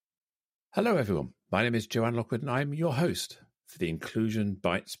Hello, everyone. My name is Joanne Lockwood, and I'm your host for the Inclusion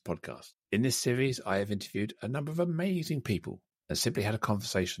Bites podcast. In this series, I have interviewed a number of amazing people and simply had a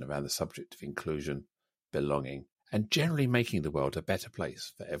conversation around the subject of inclusion, belonging, and generally making the world a better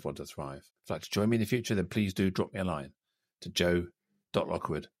place for everyone to thrive. If you'd like to join me in the future, then please do drop me a line to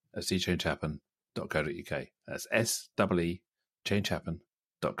joe.lockwood@seechangehappen.co.uk. That's S-E-E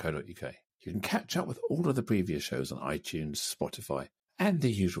changehappen.co.uk. You can catch up with all of the previous shows on iTunes, Spotify, and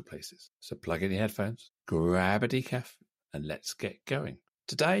the usual places. So plug in your headphones, grab a decaf, and let's get going.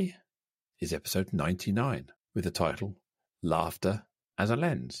 Today is episode 99 with the title Laughter as a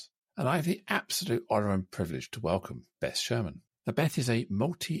Lens. And I have the absolute honour and privilege to welcome Beth Sherman. Now, Beth is a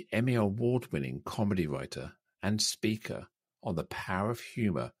multi-Emmy award-winning comedy writer and speaker on the power of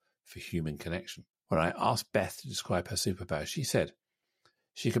humour for human connection. When I asked Beth to describe her superpower, she said,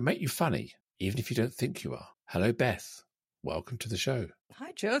 "She can make you funny, even if you don't think you are." Hello, Beth. Welcome to the show.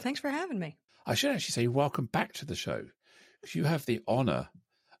 Hi, Joe. Thanks for having me. I should actually say welcome back to the show, because you have the honour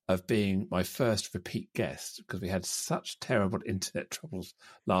of being my first repeat guest, because we had such terrible internet troubles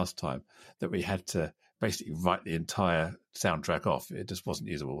last time that we had to basically write the entire soundtrack off. It just wasn't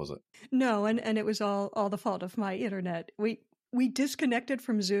usable, was it? No, and it was all the fault of my internet. We disconnected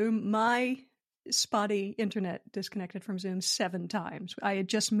from Zoom. My spotty internet disconnected from Zoom 7 times. I had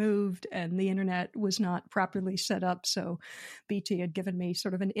just moved and the internet was not properly set up. So BT had given me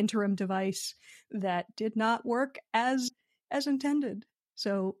sort of an interim device that did not work as intended.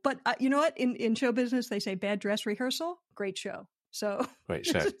 So, but you know what? In show business, they say bad dress rehearsal, great show. So Great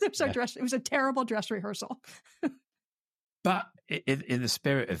show. It was a terrible dress rehearsal. But in the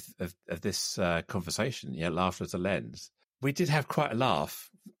spirit of this conversation, laughter as a lens, we did have quite a laugh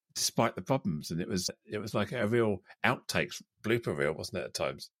despite the problems, and it was like a real outtakes blooper reel, wasn't it, at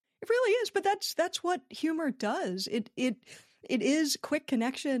times? It really is, but that's what humor does. It is quick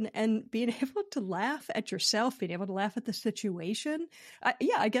connection and being able to laugh at yourself, being able to laugh at the situation.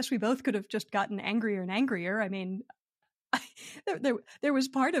 I guess we both could have just gotten angrier and angrier. I mean, there was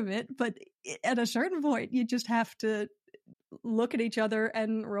part of it, but at a certain point, you just have to look at each other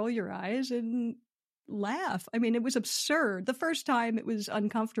and roll your eyes and laugh. I mean, it was absurd. The first time it was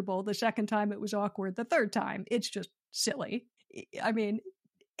uncomfortable. The second time it was awkward. The third time it's just silly. I mean,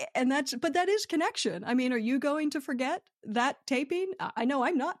 but that is connection. I mean, are you going to forget that taping? I know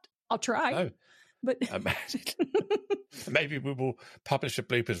I'm not. I'll try. No. But maybe we will publish a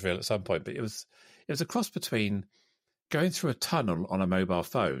bloopers reel at some point. But it was a cross between going through a tunnel on a mobile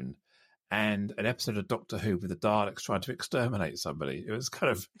phone and an episode of Doctor Who with the Daleks trying to exterminate somebody. It was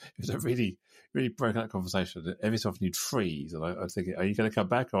a really, really broken up conversation. Every so often you'd freeze, and I was thinking, "Are you going to come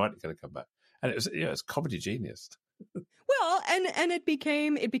back, or aren't you going to come back?" And it's comedy genius. Well, and it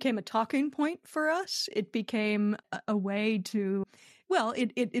became a talking point for us. It became a way to, well,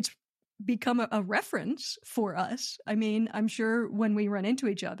 it's become a reference for us. I mean, I'm sure when we run into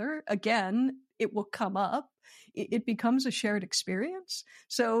each other again, it will come up. It becomes a shared experience.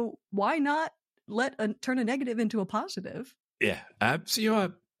 So why not turn a negative into a positive? Yeah. So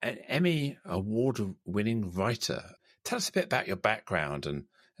you're an Emmy award-winning writer. Tell us a bit about your background and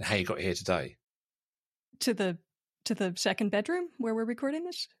how you got here today. To the second bedroom where we're recording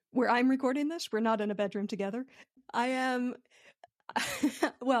this, where I'm recording this. We're not in a bedroom together. I am.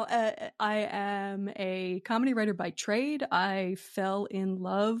 Well, I am a comedy writer by trade. I fell in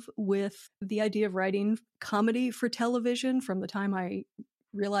love with the idea of writing comedy for television from the time I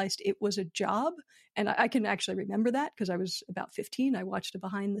realized it was a job. And I can actually remember that because I was about 15. I watched a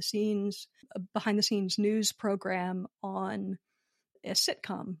behind the scenes news program on a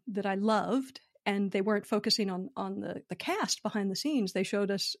sitcom that I loved. And they weren't focusing on the cast behind the scenes. They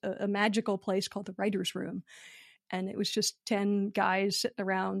showed us a magical place called the writer's room. And it was just 10 guys sitting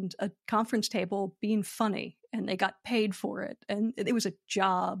around a conference table being funny, and they got paid for it. And it was a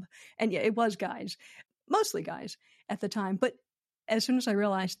job. And yeah, it was guys, mostly guys at the time. But as soon as I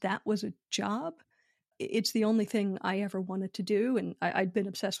realized that was a job, it's the only thing I ever wanted to do. And I'd been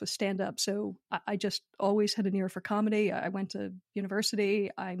obsessed with stand-up. So I just always had an ear for comedy. I went to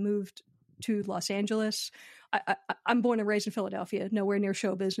university. I moved to Los Angeles. I'm born and raised in Philadelphia, nowhere near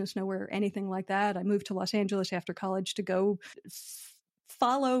show business, nowhere anything like that. I moved to Los Angeles after college to go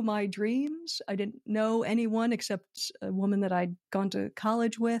follow my dreams. I didn't know anyone except a woman that I'd gone to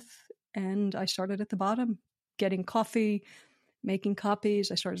college with. And I started at the bottom, getting coffee, making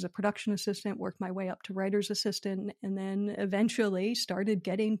copies. I started as a production assistant, worked my way up to writer's assistant, and then eventually started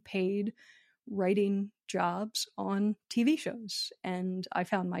getting paid writing jobs on TV shows. And I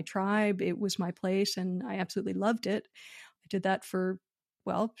found my tribe. It was my place, and I absolutely loved it. I did that for,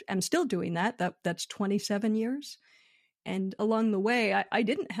 well, I'm still doing that. That's 27 years. And along the way, I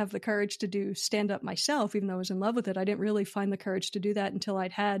didn't have the courage to do stand-up myself, even though I was in love with it. I didn't really find the courage to do that until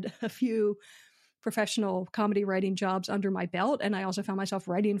I'd had a few professional comedy writing jobs under my belt. And I also found myself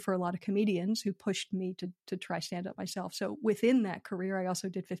writing for a lot of comedians who pushed me to try stand-up myself. So within that career, I also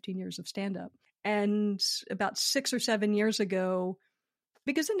did 15 years of stand-up. And about 6 or 7 years ago,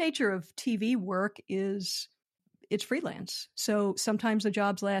 because the nature of TV work is it's freelance. So sometimes the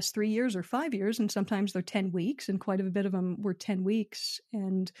jobs last 3 years or 5 years, and sometimes they're 10 weeks, and quite a bit of them were 10 weeks.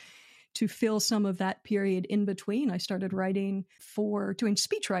 And to fill some of that period in between, I started doing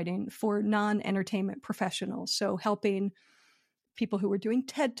speech writing for non-entertainment professionals. So helping people who were doing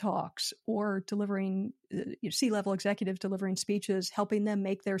TED Talks or delivering C-level executives delivering speeches, helping them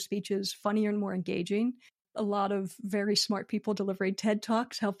make their speeches funnier and more engaging. A lot of very smart people delivering TED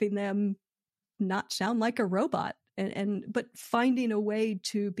Talks, helping them not sound like a robot. But finding a way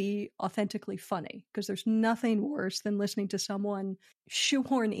to be authentically funny, because there's nothing worse than listening to someone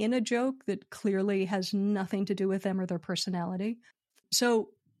shoehorn in a joke that clearly has nothing to do with them or their personality. So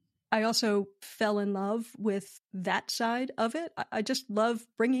I also fell in love with that side of it. I just love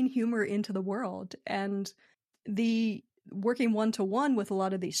bringing humor into the world, and the working one-to-one with a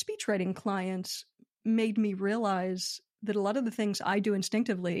lot of these speech writing clients made me realize that a lot of the things I do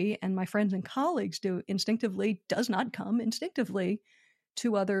instinctively and my friends and colleagues do instinctively does not come instinctively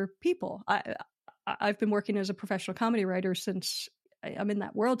to other people. I've been working as a professional comedy writer since I'm in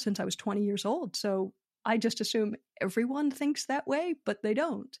that world since I was 20 years old. So I just assume everyone thinks that way, but they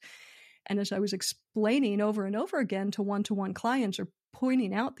don't. And as I was explaining over and over again to one-to-one clients or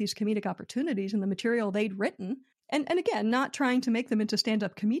pointing out these comedic opportunities in the material they'd written, and again, not trying to make them into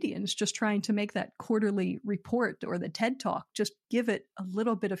stand-up comedians, just trying to make that quarterly report or the TED Talk, just give it a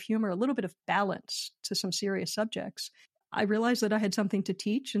little bit of humor, a little bit of balance to some serious subjects. I realized that I had something to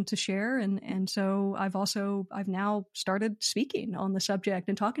teach and to share. And so I've now started speaking on the subject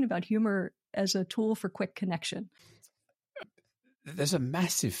and talking about humor as a tool for quick connection. There's a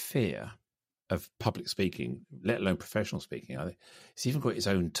massive fear of public speaking, let alone professional speaking. It's even got its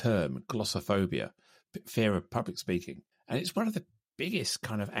own term, glossophobia, fear of public speaking. And it's one of the biggest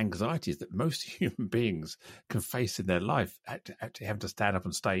kind of anxieties that most human beings can face in their life, actually having to stand up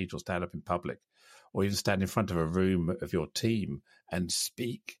on stage or stand up in public, or even stand in front of a room of your team and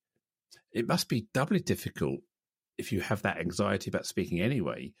speak. It must be doubly difficult if you have that anxiety about speaking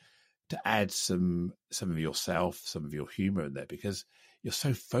anyway, to add some of yourself, some of your humor in there, because you're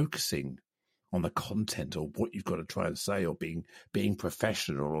so focusing on the content or what you've got to try and say, or being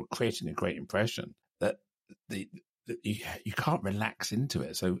professional or creating a great impression, that you can't relax into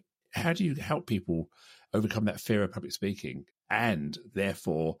it. So how do you help people overcome that fear of public speaking and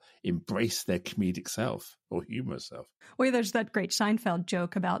therefore embrace their comedic self or humorous self? Well, there's that great Seinfeld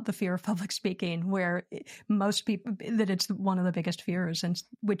joke about the fear of public speaking, where most people, that it's one of the biggest fears, and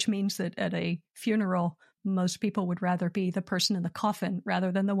which means that at a funeral, most people would rather be the person in the coffin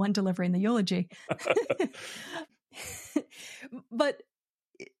rather than the one delivering the eulogy. But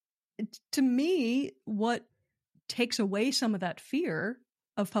to me, what takes away some of that fear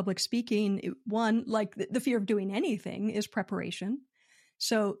of public speaking, one, like the fear of doing anything, is preparation.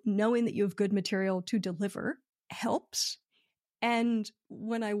 So knowing that you have good material to deliver helps. And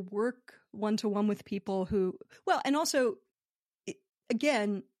when I work one-to-one with people and also,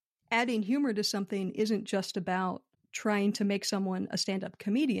 again, adding humor to something isn't just about trying to make someone a stand-up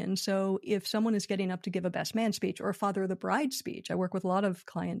comedian. So if someone is getting up to give a best man speech or a father of the bride speech, I work with a lot of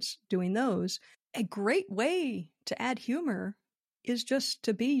clients doing those. A great way to add humor is just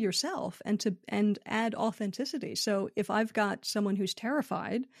to be yourself and add authenticity. So if I've got someone who's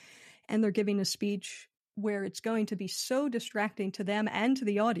terrified and they're giving a speech where it's going to be so distracting to them and to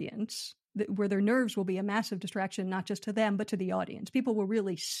the audience, where their nerves will be a massive distraction, not just to them, but to the audience. People will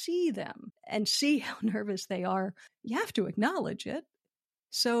really see them and see how nervous they are. You have to acknowledge it.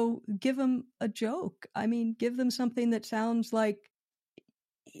 So give them a joke. I mean, give them something that sounds like,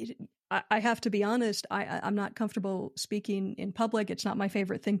 I have to be honest, I'm not comfortable speaking in public. It's not my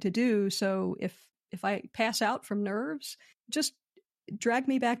favorite thing to do. So if I pass out from nerves, just drag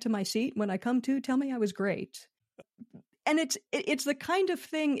me back to my seat. When I come to, tell me I was great. And it's the kind of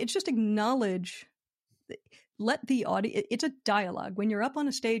thing, it's just acknowledge, let the audience, it's a dialogue. When you're up on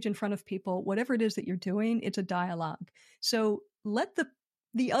a stage in front of people, whatever it is that you're doing, it's a dialogue. So let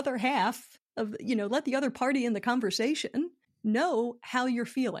the other half of, let the other party in the conversation know how you're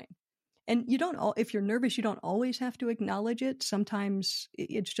feeling. And if you're nervous, you don't always have to acknowledge it. Sometimes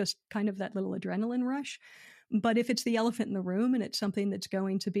it's just kind of that little adrenaline rush. But if it's the elephant in the room and it's something that's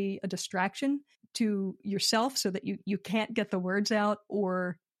going to be a distraction to yourself so that you can't get the words out,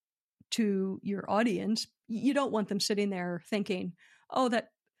 or to your audience, you don't want them sitting there thinking, oh,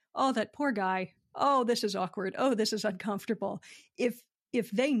 that poor guy. Oh, this is awkward. Oh, this is uncomfortable.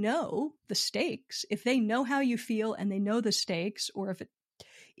 If they know the stakes, if they know how you feel and they know the stakes, or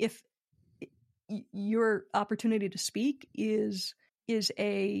if your opportunity to speak is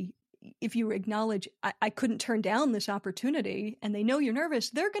if you acknowledge, I couldn't turn down this opportunity, and they know you're nervous,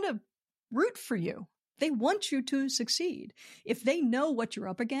 they're going to root for you. They want you to succeed. If they know what you're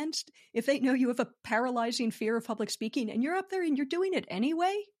up against, if they know you have a paralyzing fear of public speaking and you're up there and you're doing it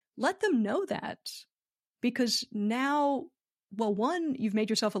anyway, let them know that. Because now, well, one, you've made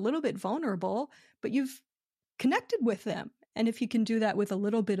yourself a little bit vulnerable, but you've connected with them. And if you can do that with a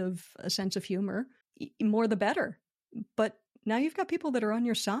little bit of a sense of humor, more the better. But now you've got people that are on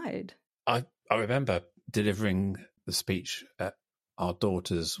your side. I remember delivering the speech at our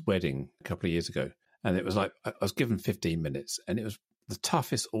daughter's wedding a couple of years ago. And it was like, I was given 15 minutes, and it was the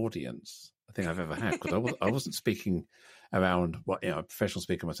toughest audience I think I've ever had, because I wasn't speaking around a professional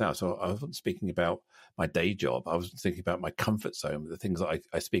speaker myself. So I wasn't speaking about my day job. I was thinking about my comfort zone, the things that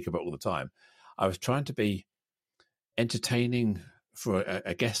I speak about all the time. I was trying to be entertaining for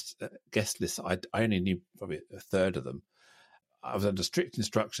a guest list. I only knew probably a third of them. I was under strict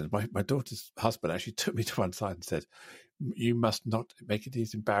instructions. My daughter's husband actually took me to one side and said, "You must not make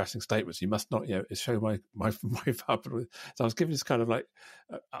these embarrassing statements. You must not, show my father." So I was giving this kind of like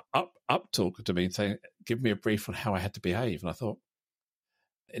up talk to me and saying, "Give me a brief on how I had to behave." And I thought,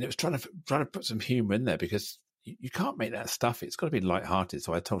 and it was trying to put some humour in there, because you can't make that stuffy. It's got to be lighthearted.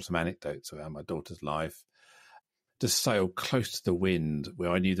 So I told some anecdotes around my daughter's life. Just sailed close to the wind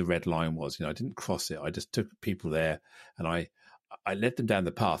where I knew the red line was. I didn't cross it. I just took people there, and I led them down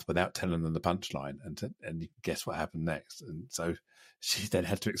the path without telling them the punchline, and you can guess what happened next. And so she then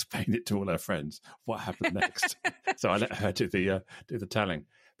had to explain it to all her friends what happened next. So I let her do the telling.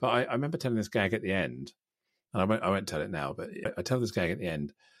 But I remember telling this gag at the end, and I won't tell it now. But I tell this gag at the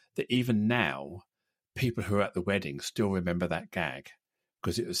end that even now, people who are at the wedding still remember that gag,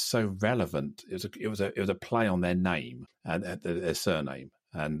 because it was so relevant. It was a play on their name and their surname.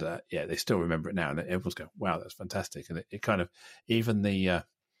 And they still remember it now, and everyone's going, "Wow, that's fantastic!" And it kind of even the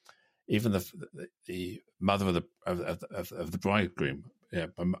mother of the bridegroom,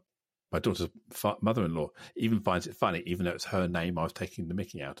 my daughter's mother-in-law, even finds it funny, even though it's her name I was taking the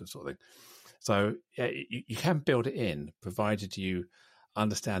mickey out of, sort of thing. So you can build it in, provided you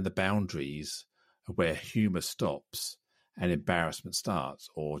understand the boundaries of where humour stops and embarrassment starts,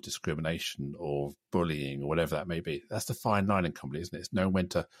 or discrimination, or bullying, or whatever that may be. That's the fine line in comedy, isn't it? It's knowing when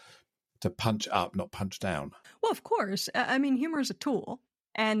to punch up, not punch down. Well, of course. I mean, humor is a tool.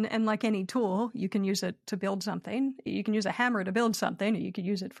 And like any tool, you can use it to build something. You can use a hammer to build something, or you could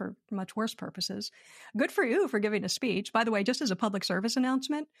use it for much worse purposes. Good for you for giving a speech. By the way, just as a public service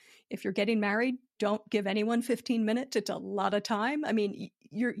announcement, if you're getting married, don't give anyone 15 minutes. It's a lot of time. I mean,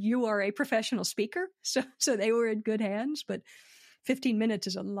 you are a professional speaker, so they were in good hands, but 15 minutes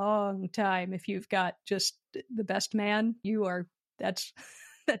is a long time. If you've got just the best man, that's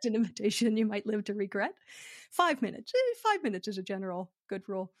an invitation you might live to regret. 5 minutes. 5 minutes is a general good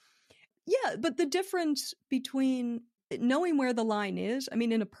rule. Yeah, but the difference between knowing where the line is, I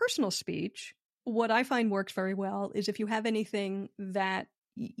mean, in a personal speech, what I find works very well is if you have anything that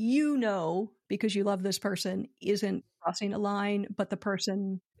because you love this person, isn't crossing a line, but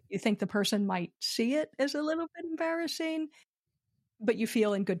you think the person might see it as a little bit embarrassing, but you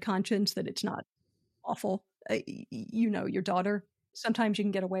feel in good conscience that it's not awful. Your daughter. Sometimes you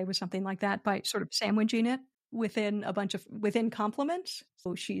can get away with something like that by sort of sandwiching it within compliments.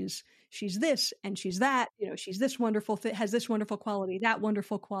 So she's this and she's that, she's this wonderful, has this wonderful quality, that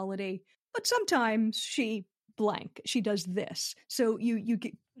wonderful quality. But sometimes she does this. So you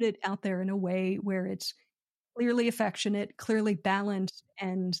get it out there in a way where it's clearly affectionate, clearly balanced,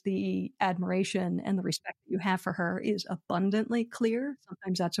 and the admiration and the respect that you have for her is abundantly clear.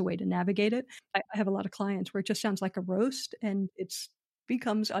 Sometimes that's a way to navigate it. I have a lot of clients where it just sounds like a roast, and it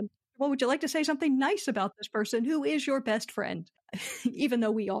becomes, well, would you like to say something nice about this person who is your best friend? Even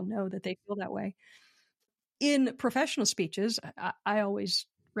though we all know that they feel that way. In professional speeches, I always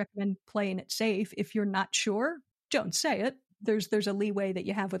recommend playing it safe. If you're not sure, don't say it. There's a leeway that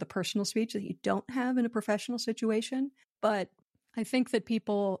you have with a personal speech that you don't have in a professional situation. But I think that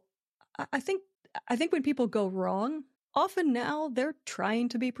I think when people go wrong, often now they're trying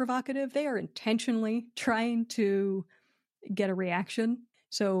to be provocative. They are intentionally trying to get a reaction.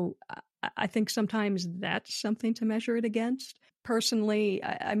 So I think sometimes that's something to measure it against. Personally,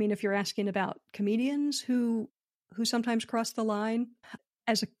 I mean, if you're asking about comedians who sometimes cross the line,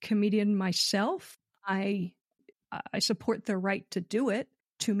 as a comedian myself, I support their right to do it,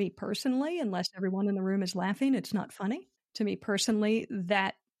 to me personally, unless everyone in the room is laughing, it's not funny. To me personally,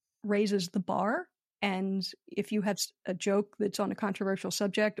 that raises the bar. And if you have a joke that's on a controversial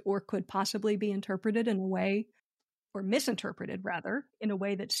subject or could possibly be interpreted in a way, or misinterpreted rather, in a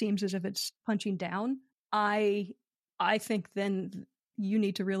way that seems as if it's punching down, I think then you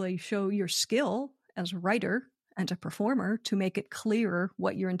need to really show your skill as a writer and a performer to make it clearer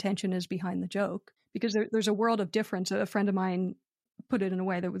what your intention is behind the joke. Because there's a world of difference. A friend of mine put it in a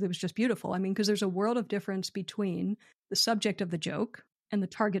way that was just beautiful. I mean, because there's a world of difference between the subject of the joke and the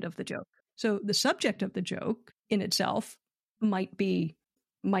target of the joke. So the subject of the joke in itself might be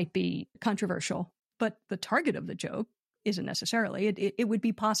controversial, but the target of the joke isn't necessarily. It would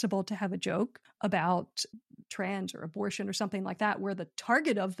be possible to have a joke about trans or abortion or something like that, where the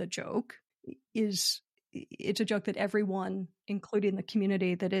target of the joke it's a joke that everyone, including the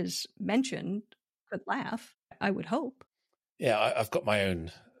community that is mentioned, could laugh, I would hope. Yeah, I've got my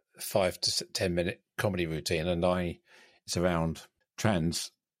own 5 to 10 minute comedy routine, and it's around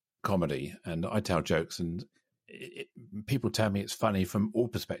trans comedy, and I tell jokes, and people tell me it's funny from all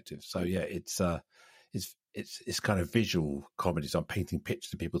perspectives. So yeah, it's kind of visual comedy. So I'm painting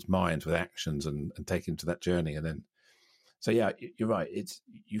pictures in people's minds with actions and taking them to that journey, and then. So yeah, you're right.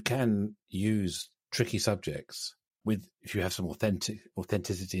 You can use tricky subjects if you have some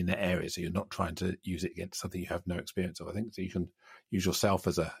authenticity in the area. So you're not trying to use it against something you have no experience of. I think so you can use yourself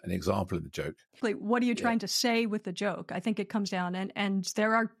as an example in the joke. What are you trying to say with the joke? I think it comes down and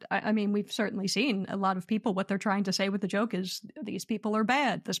there are. I mean, we've certainly seen a lot of people. What they're trying to say with the joke is these people are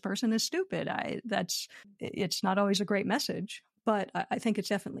bad. This person is stupid. It's not always a great message, but I think it's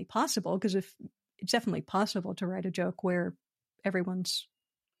definitely possible because it's definitely possible to write a joke where everyone's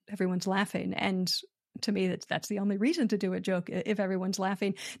laughing, and to me that's the only reason to do a joke if everyone's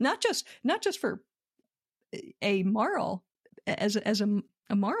laughing, not just for a moral as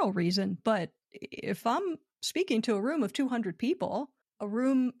a moral reason, but if I'm speaking to a room of 200 people,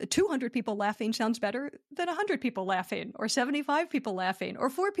 200 people laughing sounds better than 100 people laughing, or 75 people laughing, or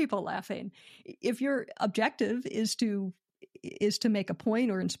 4 people laughing. If your objective is to make a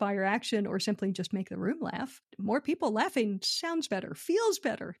point or inspire action or simply just make the room laugh, more people laughing sounds better, feels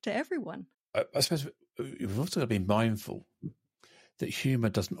better to everyone. I suppose we've also got to be mindful that humour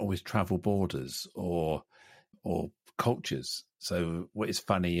doesn't always travel borders or cultures. So what is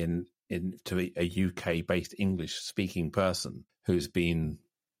funny to a UK-based English-speaking person who's been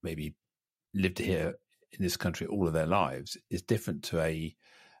maybe lived here in this country all of their lives is different to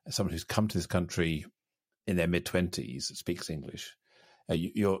someone who's come to this country in their mid-20s, speaks English.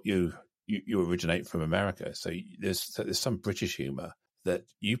 You originate from America, so there's some British humour that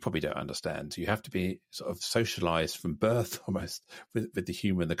you probably don't understand. You have to be sort of socialised from birth almost with the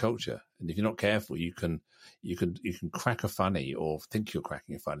humour and the culture. And if you're not careful, you can crack a funny or think you're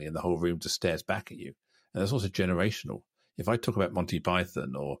cracking a funny, and the whole room just stares back at you. And that's also generational. If I talk about Monty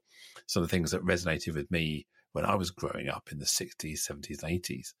Python or some of the things that resonated with me when I was growing up in the 60s, 70s, and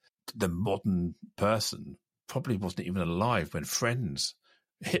 80s, the modern person probably wasn't even alive when Friends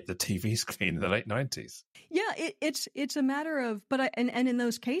hit the TV screen in the late 90s. Yeah, it's a matter of, and in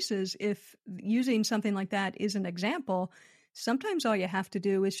those cases, if using something like that is an example, sometimes all you have to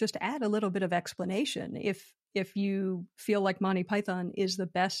do is just add a little bit of explanation. If you feel like Monty Python is the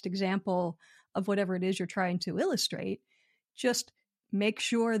best example of whatever it is you're trying to illustrate, just make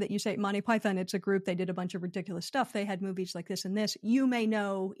sure that you say Monty Python, it's a group, they did a bunch of ridiculous stuff. They had movies like this and this. You may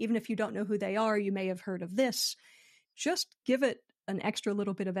know, even if you don't know who they are, you may have heard of this. Just give it an extra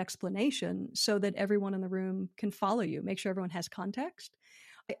little bit of explanation so that everyone in the room can follow you. Make sure everyone has context.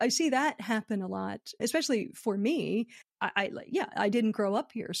 I see that happen a lot, especially for me. I didn't grow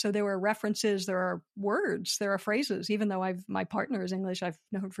up here. So there were references, there are words, there are phrases, even though my partner is English, I've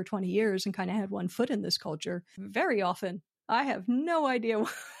known for 20 years and kind of had one foot in this culture. Very often, I have no idea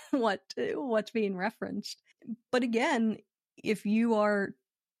what's being referenced. But again, if you are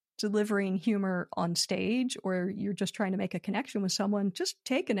delivering humor on stage or you're just trying to make a connection with someone, just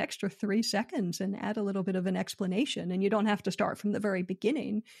take an extra 3 seconds and add a little bit of an explanation. And you don't have to start from the very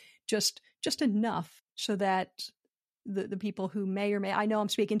beginning, just enough so that the people who may or may, I know I'm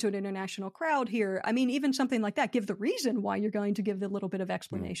speaking to an international crowd here. I mean, even something like that, give the reason why you're going to give the little bit of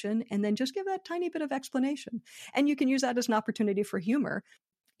explanation and then just give that tiny bit of explanation. And you can use that as an opportunity for humor.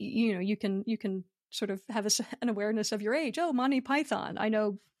 You know, you can sort of have an awareness of your age. Oh, Monty Python. I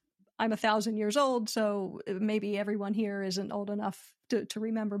know I'm 1,000 years old, so maybe everyone here isn't old enough to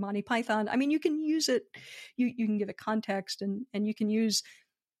remember Monty Python. I mean, you can use it, you can give it context and you can use,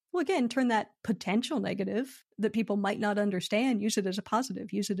 well, again, turn that potential negative that people might not understand, use it as a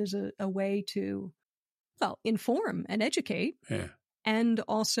positive, use it as a way to, well, inform and educate. Yeah. and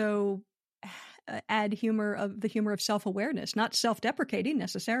also add the humor of self-awareness, not self-deprecating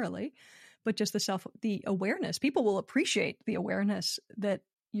necessarily, but just the awareness. People will appreciate the awareness that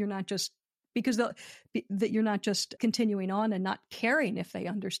you're not just that you're not just continuing on and not caring if they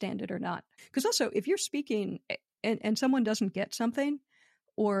understand it or not. Because also, if you're speaking and someone doesn't get something,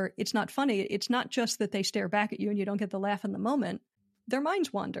 or it's not funny, it's not just that they stare back at you and you don't get the laugh in the moment. Their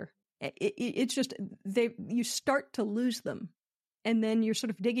minds wander. It's just you start to lose them. And then you're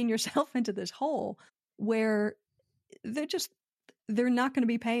sort of digging yourself into this hole where they're not going to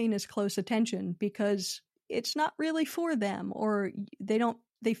be paying as close attention because it's not really for them, or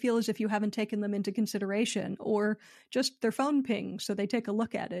they feel as if you haven't taken them into consideration, or just their phone pings, so they take a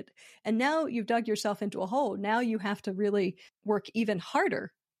look at it. And now you've dug yourself into a hole. Now you have to really work even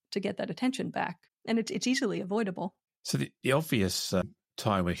harder to get that attention back. And it's easily avoidable. So the obvious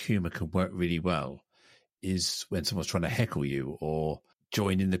time where humor can work really well is when someone's trying to heckle you or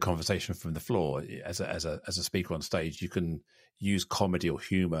join in the conversation from the floor. As a speaker on stage, you can use comedy or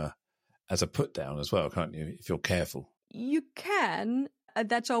humor as a put down as well, can't you, if you're careful? You can.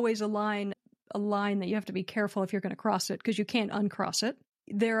 That's always a line that you have to be careful if you're going to cross it, because you can't uncross it.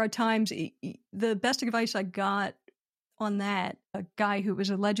 There are times, the best advice I got on that, a guy who was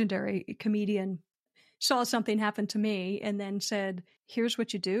a legendary comedian saw something happen to me and then said, here's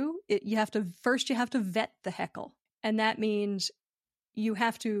what you do. You have to vet the heckle. And that means you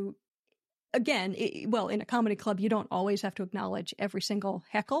have to, again, in a comedy club, you don't always have to acknowledge every single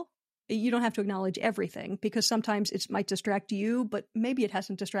heckle. You don't have to acknowledge everything, because sometimes it might distract you, but maybe it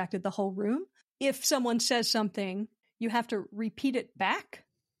hasn't distracted the whole room. If someone says something, you have to repeat it back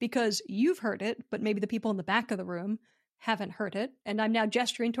because you've heard it, but maybe the people in the back of the room haven't heard it. And I'm now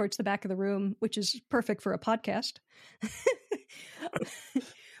gesturing towards the back of the room, which is perfect for a podcast.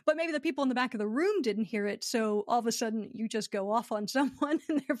 But maybe the people in the back of the room didn't hear it. So all of a sudden you just go off on someone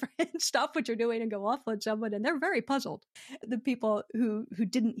and stop what you're doing and go off on someone. And they're very puzzled, the people who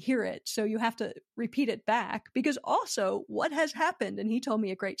didn't hear it. So you have to repeat it back, because also what has happened, and he told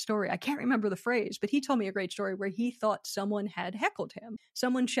me a great story. I can't remember the phrase, but he told me a great story where he thought someone had heckled him.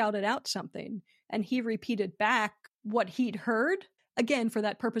 Someone shouted out something and he repeated back what he'd heard, again, for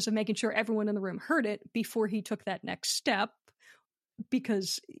that purpose of making sure everyone in the room heard it before he took that next step.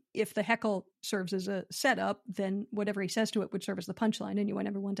 Because if the heckle serves as a setup, then whatever he says to it would serve as the punchline, and you want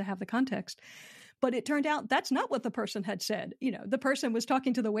everyone to have the context. But it turned out that's not what the person had said. You know, the person was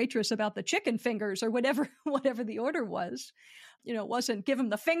talking to the waitress about the chicken fingers or whatever the order was. You know, it wasn't give him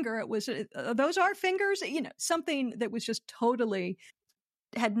the finger. It was, those are fingers, you know, something that was just totally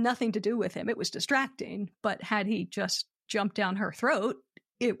had nothing to do with him. It was distracting, but had he just jumped down her throat,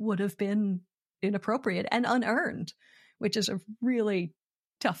 it would have been inappropriate and unearned, which is a really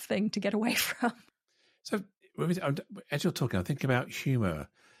tough thing to get away from. So as you're talking, I think about humor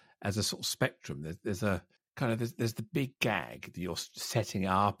as a sort of spectrum. There's a kind of, there's the big gag that you're setting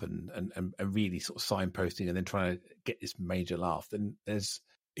up and really sort of signposting and then trying to get this major laugh. Then there's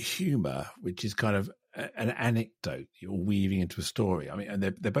humor, which is kind of an anecdote you're weaving into a story. I mean, and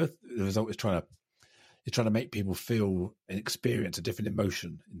they're both, the result is trying to make people feel and experience a different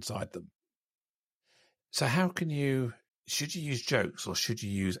emotion inside them. So should you use jokes or should you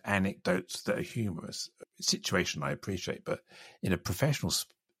use anecdotes that are humorous? Situation I appreciate, but in a professional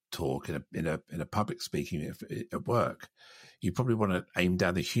talk, in a public speaking at work, you probably want to aim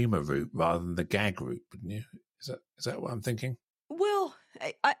down the humor route rather than the gag route, wouldn't you? Is that what I'm thinking? Well,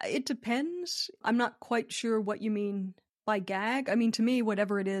 it depends. I'm not quite sure what you mean by gag. I mean, to me,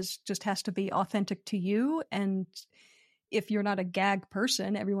 whatever it is just has to be authentic to you. And if you're not a gag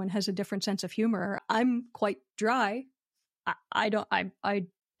person, everyone has a different sense of humor. I'm quite dry. I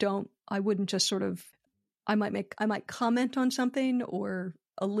wouldn't just sort of, I might comment on something or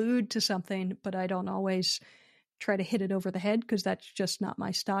allude to something, but I don't always try to hit it over the head because that's just not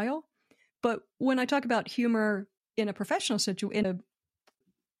my style. But when I talk about humor in a professional situation,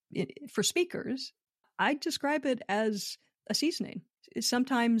 for speakers, I describe it as a seasoning.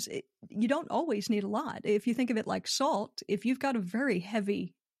 Sometimes you don't always need a lot. If you think of it like salt, if you've got a very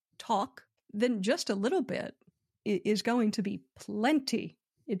heavy talk, then just a little bit is going to be plenty.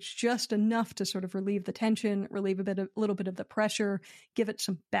 It's just enough to sort of relieve the tension, relieve a little bit of the pressure, give it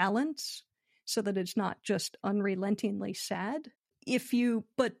some balance so that it's not just unrelentingly sad.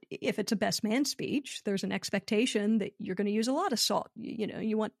 But if it's a best man speech, there's an expectation that you're going to use a lot of salt. You know,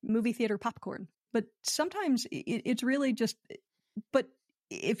 you want movie theater popcorn. But sometimes it's really just, but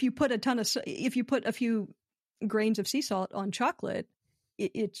if you put a few grains of sea salt on chocolate,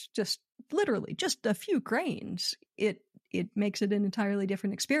 it's just literally just a few grains. It makes it an entirely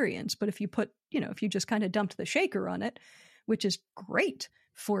different experience. But if you just kind of dumped the shaker on it, which is great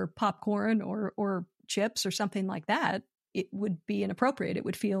for popcorn or chips or something like that, it would be inappropriate. It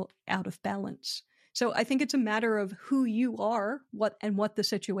would feel out of balance. So I think it's a matter of who you are, what the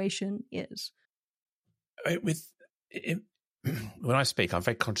situation is. When I speak, I'm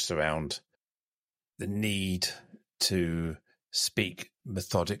very conscious around the need to speak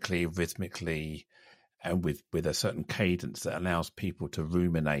methodically, rhythmically, and with a certain cadence that allows people to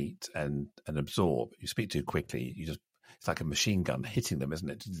ruminate and absorb. You speak too quickly, it's like a machine gun hitting them, isn't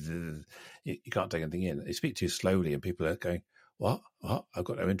it? You can't take anything in. You speak too slowly and people are going, what? I've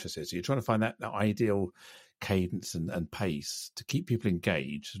got no interest here. So you're trying to find that ideal cadence and pace to keep people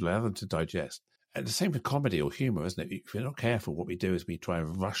engaged, allow them to digest. And the same with comedy or humour, isn't it? If we're not careful, what we do is we try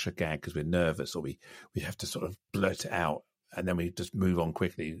and rush a gag because we're nervous, or we have to sort of blurt it out and then we just move on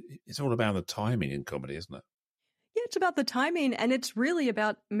quickly. It's all about the timing in comedy, isn't it? Yeah, it's about the timing, and it's really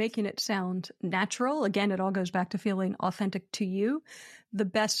about making it sound natural. Again, it all goes back to feeling authentic to you. The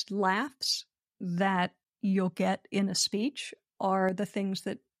best laughs that you'll get in a speech are the things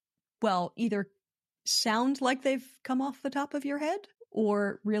that, well, either sound like they've come off the top of your head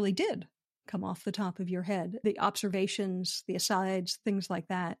or really did come off the top of your head. The observations, the asides, things like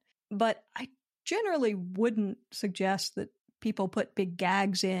that. But I generally wouldn't suggest that people put big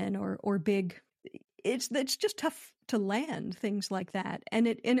gags in or big... It's just tough to land things like that. And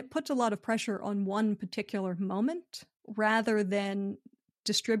it puts a lot of pressure on one particular moment rather than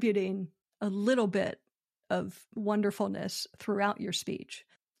distributing a little bit of wonderfulness throughout your speech.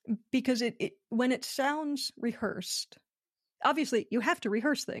 Because when it sounds rehearsed, obviously you have to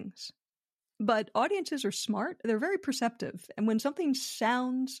rehearse things. But audiences are smart. They're very perceptive. And when something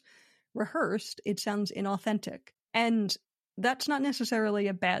sounds rehearsed, it sounds inauthentic. And that's not necessarily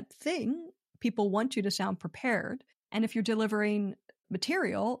a bad thing. People want you to sound prepared. And if you're delivering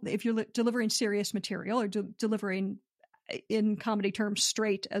material, if you're delivering serious material or delivering, in comedy terms,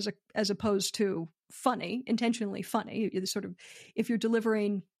 straight as opposed to funny, intentionally funny, if you're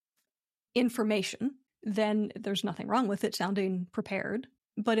delivering information, then there's nothing wrong with it sounding prepared.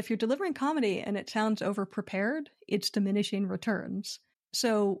 But if you're delivering comedy and it sounds over-prepared, it's diminishing returns.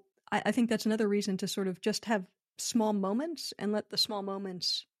 So I think that's another reason to sort of just have small moments and let the small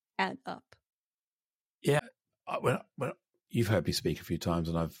moments add up. Yeah, well, you've heard me speak a few times,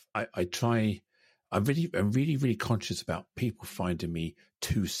 and I'm really conscious about people finding me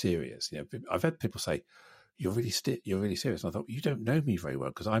too serious. I've had people say, "You're really serious." And I thought, you don't know me very well,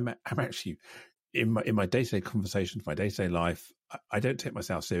 because I'm actually in my day-to-day conversations, my day-to-day life, I don't take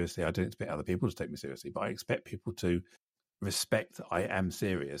myself seriously. I don't expect other people to take me seriously, but I expect people to respect that I am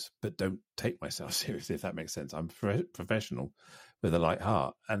serious, but don't take myself seriously, if that makes sense. I'm professional with a light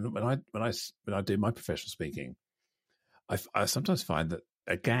heart. And when I do my professional speaking, I sometimes find that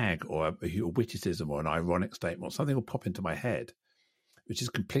a gag or a witticism or an ironic statement or something will pop into my head, which is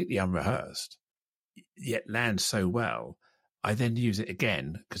completely unrehearsed, yet lands so well. I then use it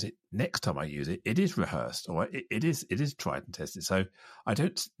again because next time I use it, it is rehearsed, or it is tried and tested. So I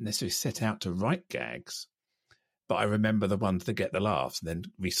don't necessarily set out to write gags, but I remember the ones that get the laughs and then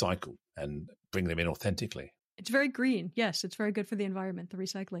recycle and bring them in authentically. It's very green. Yes, it's very good for the environment, the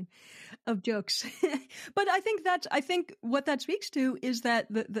recycling of jokes. But I think what that speaks to is that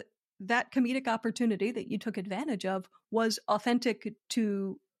that comedic opportunity that you took advantage of was authentic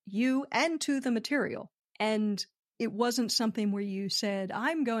to you and to the material. And it wasn't something where you said,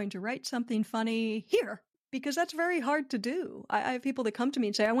 I'm going to write something funny here, because that's very hard to do. I have people that come to me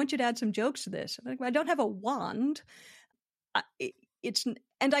and say, I want you to add some jokes to this. I'm like, I don't have a wand.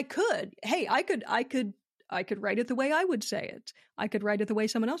 And I could. Hey, I could write it the way I would say it. I could write it the way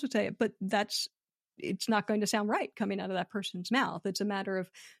someone else would say it, but it's not going to sound right coming out of that person's mouth. It's a matter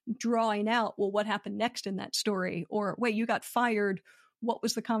of drawing out, well, what happened next in that story? Or, wait, you got fired. What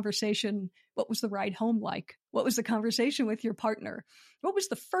was the conversation? What was the ride home like? What was the conversation with your partner? What was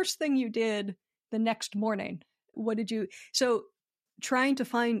the first thing you did the next morning? So trying to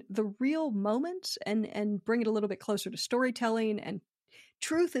find the real moments and bring it a little bit closer to storytelling. And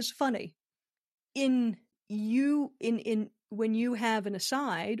truth is funny. When you have an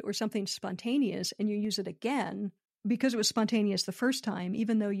aside or something spontaneous and you use it again, because it was spontaneous the first time,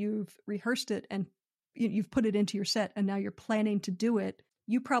 even though you've rehearsed it and you've put it into your set and now you're planning to do it,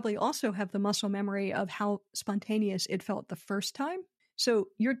 you probably also have the muscle memory of how spontaneous it felt the first time. So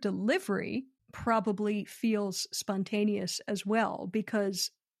your delivery probably feels spontaneous as well,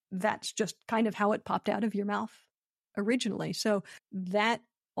 because that's just kind of how it popped out of your mouth originally. So that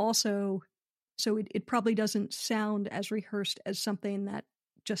also... So it probably doesn't sound as rehearsed as something that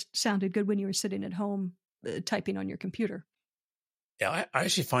just sounded good when you were sitting at home typing on your computer. Yeah, I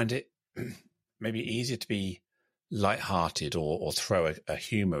actually find it maybe easier to be lighthearted or throw a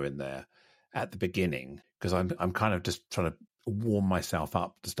humour in there at the beginning, because I'm kind of just trying to warm myself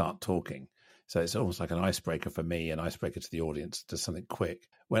up to start talking. So it's almost like an icebreaker for me, an icebreaker to the audience, just something quick.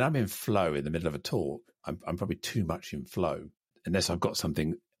 When I'm in flow in the middle of a talk, I'm probably too much in flow, unless I've got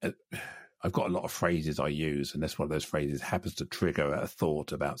something. I've got a lot of phrases I use, and that's one of those phrases happens to trigger a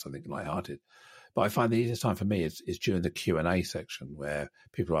thought about something lighthearted. But I find the easiest time for me is during the Q&A section, where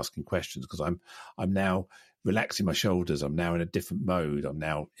people are asking questions, because I'm now relaxing my shoulders. I'm now in a different mode. I'm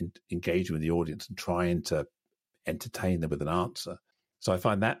now engaging with the audience and trying to entertain them with an answer. So I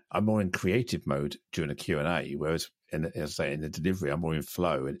find that I'm more in creative mode during a Q&A, whereas, as I say, in the delivery, I'm more in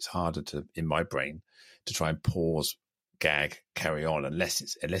flow, and it's harder in my brain to try and pause, gag, carry on, unless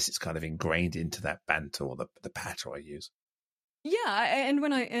it's kind of ingrained into that banter or the patter I use. Yeah, and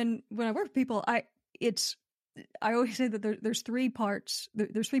when I work with people, I always say that there's three parts.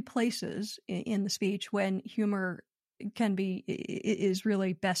 There's three places in the speech when humor is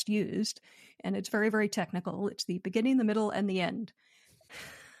really best used, and it's very, very technical. It's the beginning, the middle, and the end.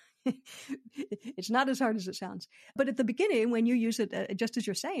 It's not as hard as it sounds. But at the beginning, when you use it, just as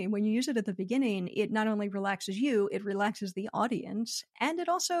you're saying, when you use it at the beginning, it not only relaxes you, it relaxes the audience, and it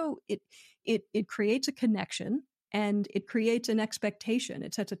also it creates a connection, and it creates an expectation.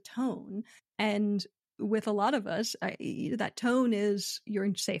 It sets a tone. And with a lot of us, that tone is, you're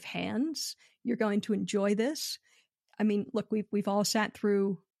in safe hands. You're going to enjoy this. I mean, look, we've all sat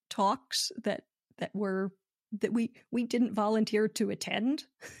through talks that we didn't volunteer to attend,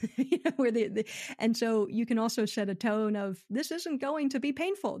 and so you can also set a tone of, this isn't going to be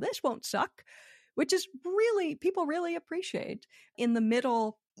painful. This won't suck, which is really, people really appreciate. In the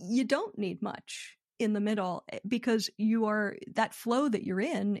middle, you don't need much in the middle, because that flow that you're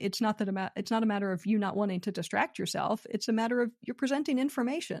in. It's not a matter of you not wanting to distract yourself. It's a matter of you're presenting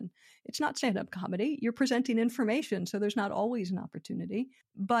information. It's not stand-up comedy. You're presenting information. So there's not always an opportunity,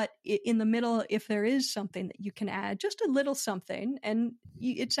 but in the middle, if there is something that you can add, just a little something, and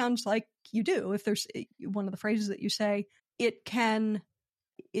it sounds like you do, if there's one of the phrases that you say,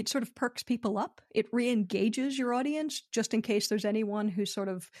 it sort of perks people up. It re-engages your audience, just in case there's anyone whose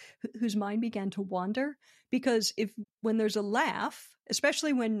mind began to wander. Because when there's a laugh,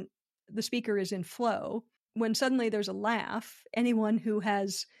 especially when the speaker is in flow, when suddenly there's a laugh, anyone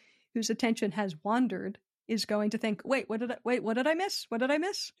whose attention has wandered is going to think, wait, what did I miss? What did I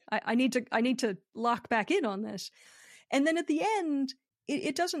miss? I need to lock back in on this. And then at the end,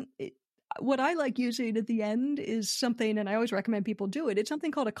 it doesn't. What I like using at the end is something, and I always recommend people do it. It's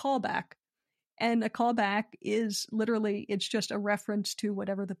something called a callback. And a callback is literally, it's just a reference to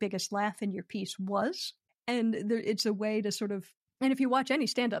whatever the biggest laugh in your piece was. And it's a way to sort of, and if you watch any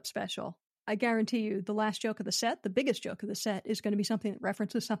stand-up special, I guarantee you the last joke of the set, the biggest joke of the set, is going to be something that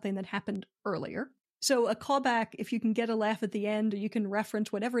references something that happened earlier. So a callback, if you can get a laugh at the end, or you can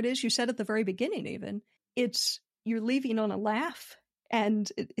reference whatever it is you said at the very beginning even, you're leaving on a laugh. And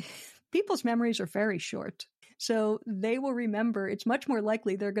people's memories are very short. So they will remember, it's much more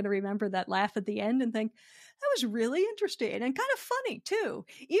likely they're going to remember that laugh at the end and think, that was really interesting and kind of funny too.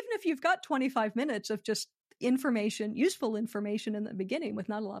 Even if you've got 25 minutes of just information, useful information in the beginning with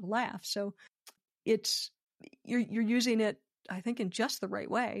not a lot of laughs. So you're using it, I think, in just the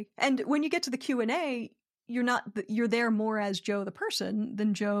right way. And when you get to the Q&A, you're there more as Joe the person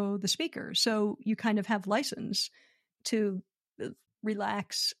than Joe the speaker. So you kind of have license to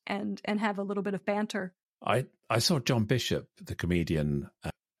relax and have a little bit of banter. I saw John Bishop, the comedian,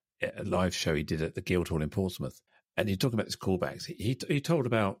 a live show he did at the Guildhall in Portsmouth, and he talked about his callbacks. He told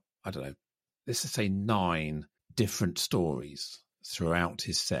about, I don't know, let's just say 9 different stories throughout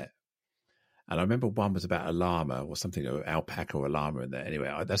his set. And I remember one was about a llama or something, or alpaca or a llama in there.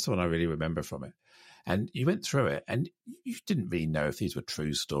 Anyway, that's the one I really remember from it. And you went through it, and you didn't really know if these were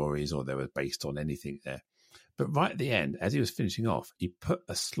true stories or they were based on anything there. But right at the end, as he was finishing off, he put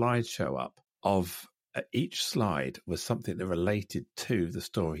a slideshow up of each slide was something that related to the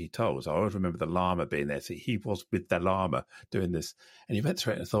story he told. So I always remember the llama being there. So he was with the llama doing this. And he went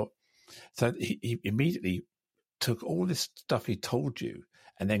through it and thought, so he immediately took all this stuff he told you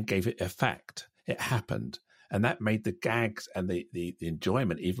and then gave it a fact. It happened. And that made the gags and the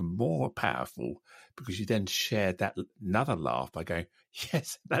enjoyment even more powerful, because you then shared that another laugh by going,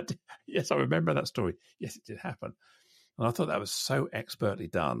 yes, I remember that story. Yes, it did happen. And I thought that was so expertly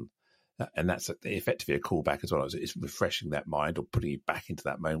done. And that's effectively a callback as well. It's refreshing that mind, or putting you back into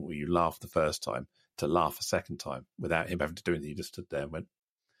that moment where you laughed the first time to laugh a second time without him having to do anything. You just stood there and went.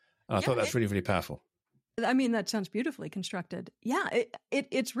 And I thought that's really, really powerful. I mean, that sounds beautifully constructed. Yeah,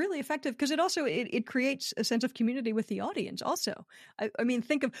 it's really effective because it creates a sense of community with the audience also. I mean,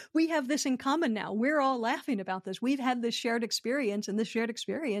 think of, we have this in common now. We're all laughing about this. We've had this shared experience, and this shared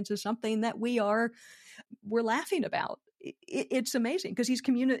experience is something that we're laughing about. It's amazing because he's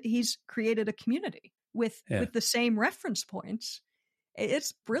created a community with the same reference points.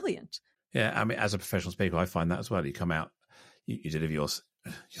 It's brilliant. Yeah, I mean, as a professional speaker, I find that as well. You come out, you deliver your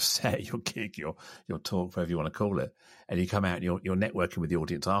set, your gig, your talk, whatever you want to call it, and you come out and you're networking with the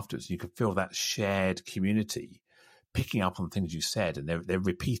audience afterwards. You can feel that shared community picking up on things you said, and they're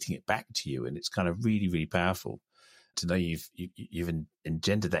repeating it back to you, and it's kind of really, really powerful to know you've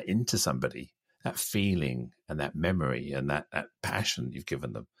engendered that into somebody, that feeling and that memory and that passion you've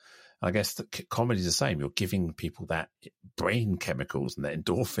given them. I guess that comedy is the same. You're giving people that brain chemicals and that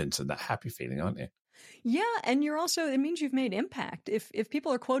endorphins and that happy feeling, aren't you? Yeah, and it means you've made impact. If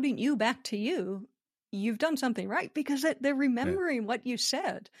people are quoting you back to you, you've done something right because they're remembering what you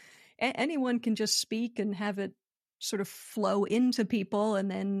said. Anyone can just speak and have it sort of flow into people, and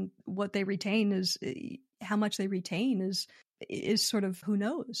then what they retain is how much they retain is sort of who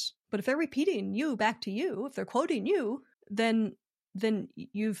knows. But if they're repeating you back to you, if they're quoting you, then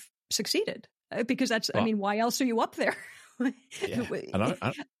you've succeeded because that's. I mean, why else are you up there? Yeah.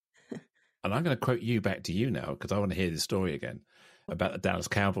 And I'm going to quote you back to you now because I want to hear this story again about the Dallas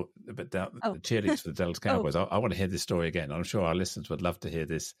Cowboys, the cheerleaders for the Dallas Cowboys. I want to hear this story again. I'm sure our listeners would love to hear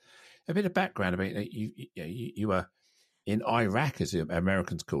this. A bit of background about you were in Iraq, as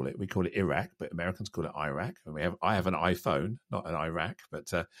Americans call it. We call it Iraq, but Americans call it Iraq. And I have an iPhone, not an Iraq,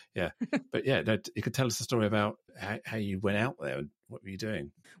 but yeah. But yeah, you could tell us the story about how you went out there and what were you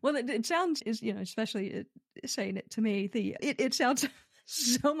doing? Well, it sounds, especially saying it to me, it sounds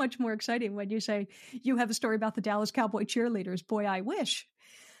so much more exciting when you say you have a story about the Dallas Cowboy cheerleaders. Boy, I wish.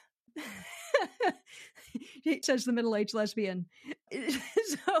 Says the middle-aged lesbian.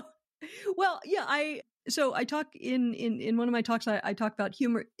 So I talk in one of my talks, I talk about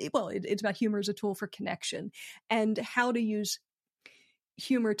humor. Well, it's about humor as a tool for connection and how to use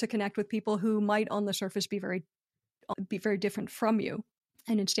humor to connect with people who might on the surface be very different from you.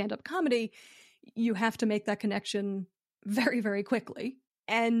 And in stand-up comedy, you have to make that connection very, very quickly.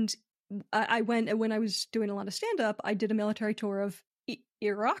 And I went, when I was doing a lot of stand-up, I did a military tour of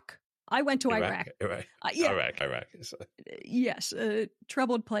Iraq. I went to Iraq. Iraq. Yes, a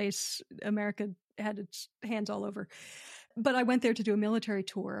troubled place. America had its hands all over. But I went there to do a military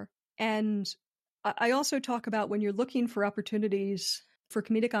tour. And I also talk about when you're looking for opportunities, for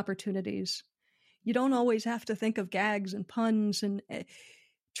comedic opportunities, you don't always have to think of gags and puns. And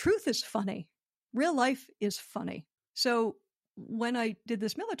truth is funny. Real life is funny. So when I did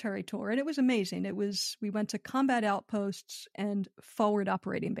this military tour, and it was amazing, we went to combat outposts and forward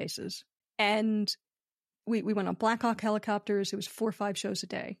operating bases. And we went on Black Hawk helicopters. It was 4 or 5 shows a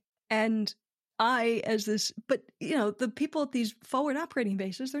day. And the people at these forward operating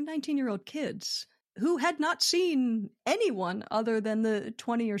bases, they're 19-year-old kids who had not seen anyone other than the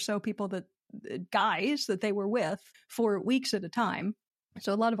 20 or so guys that they were with for weeks at a time.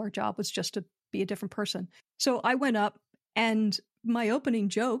 So a lot of our job was just to be a different person. So I went up, and my opening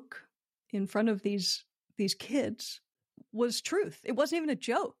joke in front of these kids was truth. It wasn't even a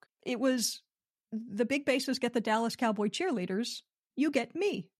joke. It was, the big bases get the Dallas Cowboy cheerleaders, you get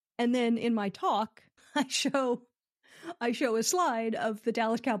me. And then in my talk, I show a slide of the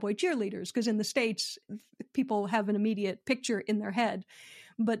Dallas Cowboy cheerleaders, because in the States, people have an immediate picture in their head,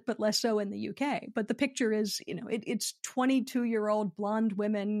 but less so in the UK. But the picture is, it's 22-year-old blonde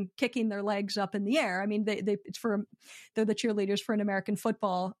women kicking their legs up in the air. I mean, they're the cheerleaders for an American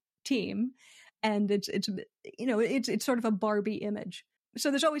football team, and it's sort of a Barbie image. So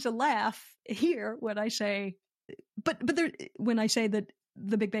there's always a laugh here when I say, when I say that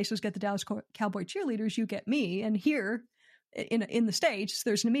the big bases get the Dallas Cowboy cheerleaders, you get me. And here in the States,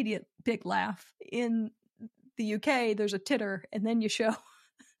 there's an immediate big laugh. In the UK, there's a titter, and then you show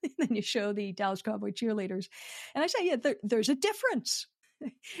the Dallas Cowboy cheerleaders. And I say, yeah, there's a difference.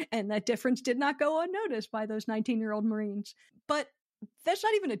 And that difference did not go unnoticed by those 19-year-old Marines. But that's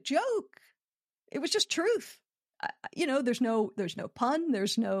not even a joke. It was just truth. There's no pun.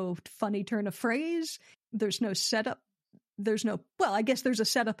 There's no funny turn of phrase. There's no setup. I guess there's a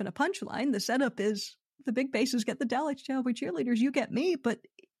setup and a punchline. The setup is the big bases get the Dallas Cowboy cheerleaders, you get me. But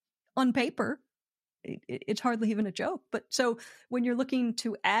on paper, it's hardly even a joke. But so when you're looking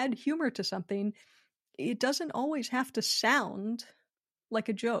to add humor to something, it doesn't always have to sound like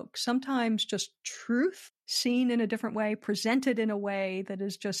a joke. Sometimes just truth seen in a different way, presented in a way that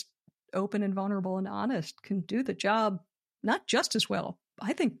is just open and vulnerable and honest, can do the job not just as well,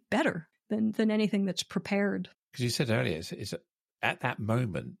 I think better than anything that's prepared. Because you said earlier, it's at that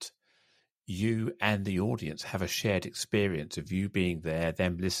moment, you and the audience have a shared experience of you being there,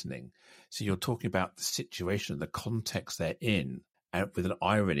 them listening. So you're talking about the situation, the context they're in, and with an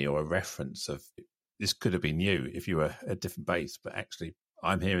irony or a reference of, this could have been you if you were at a different base, but actually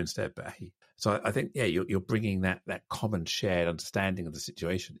I'm here instead. But hey, so I think, yeah, you're bringing that common shared understanding of the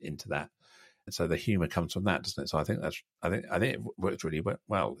situation into that. And so the humor comes from that, doesn't it? So I think it works really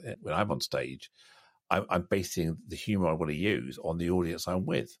well when I'm on stage. I'm basing the humor I want to use on the audience I'm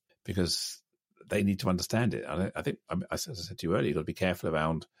with, because they need to understand it. And I think, as I said to you earlier, you've got to be careful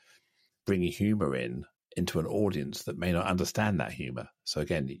around bringing humor into an audience that may not understand that humor. So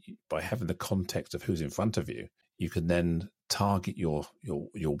again, by having the context of who's in front of you, you can then target your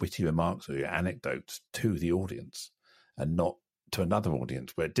witty remarks or your anecdotes to the audience and not to another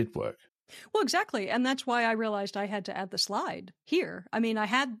audience where it did work. Well, exactly. And that's why I realized I had to add the slide here. I mean,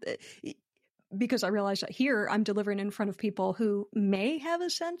 because I realized that here I'm delivering in front of people who may have a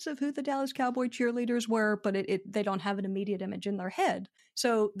sense of who the Dallas Cowboy cheerleaders were, but they don't have an immediate image in their head.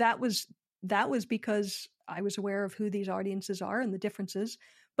 So that was because I was aware of who these audiences are and the differences.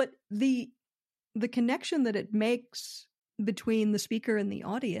 But the connection that it makes between the speaker and the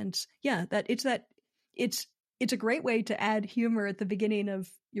audience, it's a great way to add humor at the beginning of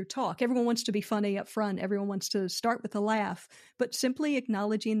your talk. Everyone wants to be funny up front. Everyone wants to start with a laugh, but simply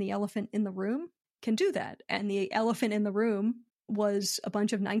acknowledging the elephant in the room can do that. And the elephant in the room was a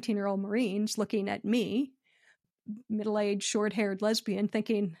bunch of 19-year-old Marines looking at me, middle-aged, short-haired lesbian,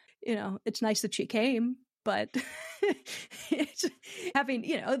 thinking, it's nice that she came, but it's having,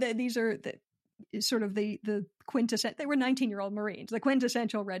 these are sort of the quintessential. They were 19-year-old Marines, the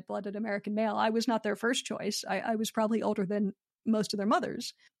quintessential red-blooded American male. I was not their first choice. I was probably older than most of their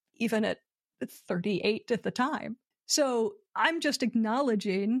mothers, even at 38 at the time. So I'm just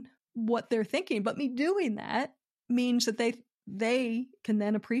acknowledging what they're thinking. But me doing that means that they can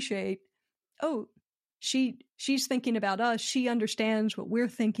then appreciate, oh, she's thinking about us. She understands what we're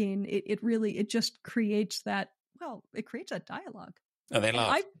thinking. It just creates that. Well, it creates that dialogue. Oh, they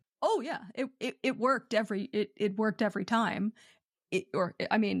laugh. Oh yeah, it worked it worked every time,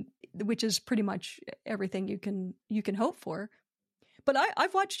 which is pretty much everything you can hope for. But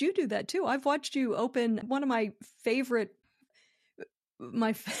I've watched you do that too. I've watched you open one of the favorite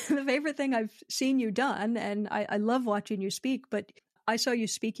thing I've seen you done, and I love watching you speak. But I saw you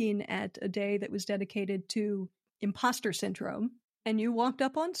speaking at a day that was dedicated to imposter syndrome, and you walked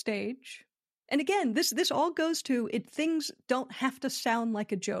up on stage. And again, this all goes to it. Things don't have to sound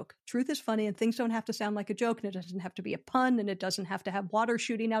like a joke. Truth is funny, and things don't have to sound like a joke, and it doesn't have to be a pun, and it doesn't have to have water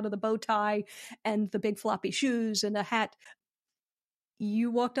shooting out of the bow tie and the big floppy shoes and a hat.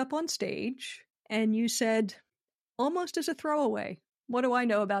 You walked up on stage and you said, almost as a throwaway, what do I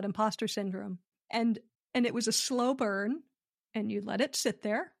know about imposter syndrome? And it was a slow burn, and you let it sit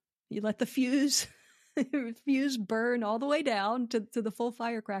there. You let the fuse burn all the way down to the full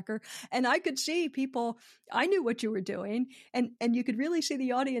firecracker. And I could see people, I knew what you were doing, and you could really see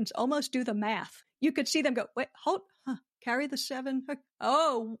the audience almost do the math. You could see them go, wait, hold, carry the 7.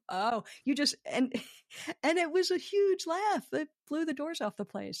 Oh, you just, and it was a huge laugh that blew the doors off the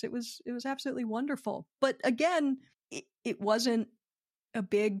place. It was absolutely wonderful. But again, it wasn't a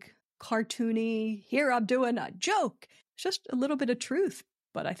big cartoony, here I'm doing a joke. It's just a little bit of truth.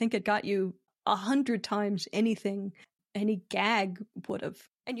 But I think it got you 100 times anything any gag would have.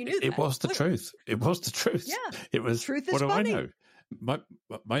 And you knew that. It was the truth. It was the truth. Yeah. It was, truth is what do funny. I know?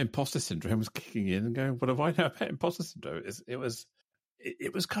 My imposter syndrome was kicking in and going, what do I know about imposter syndrome? It was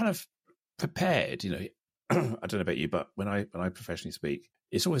kind of prepared, I don't know about you, but when I professionally speak,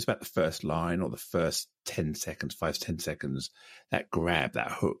 it's always about the first line or the first 10 seconds, 5 to 10 seconds, that grab,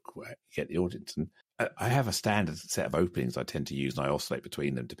 that hook where you get the audience. And I have a standard set of openings I tend to use, and I oscillate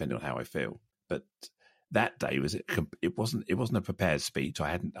between them depending on how I feel. But that day it wasn't a prepared speech.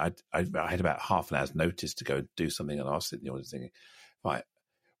 I had about half an hour's notice to go and do something, and I was sitting in the audience thinking, right,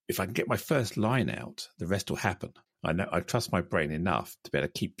 if I can get my first line out, the rest will happen. I trust my brain enough to be able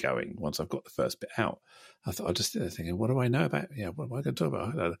to keep going once I've got the first bit out. I thought I was just sitting there thinking, what do I know about? What am I going to talk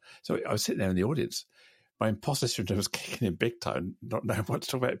about? So I was sitting there in the audience. My imposter syndrome was kicking in big time, not knowing what to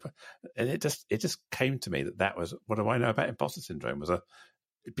talk about. And it just came to me that was, what do I know about imposter syndrome?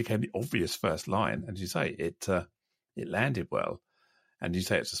 It became the obvious first line. And as you say, it landed well. And you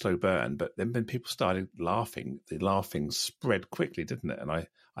say it's a slow burn, but then when people started laughing, the laughing spread quickly, didn't it? And I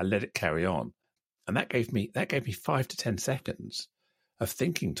let it carry on. And that gave me 5 to 10 seconds of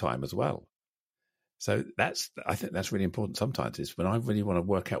thinking time as well. So I think that's really important sometimes, is when I really want to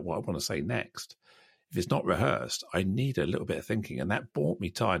work out what I want to say next. if it's not rehearsed, I need a little bit of thinking. And that bought me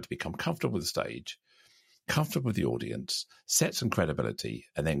time to become comfortable with the stage, comfortable with the audience, set some credibility,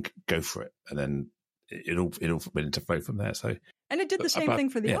 and then go for it. And then it all went into flow from there. So, and it did the same thing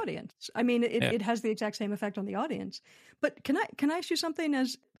for the audience. I mean, it has the exact same effect on the audience. But can I ask you something?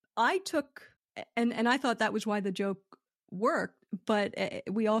 As I took, and I thought that was why the joke worked, but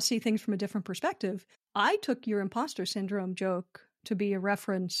we all see things from a different perspective. I took your imposter syndrome joke to be a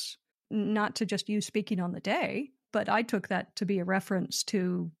reference, not to just you speaking on the day, but I took that to be a reference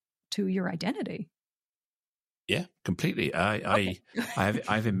to your identity. Yeah, completely. I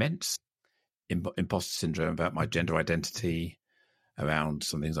have immense imposter syndrome about my gender identity, around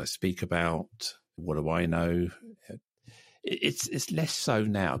some things I speak about. What do I know? It's less so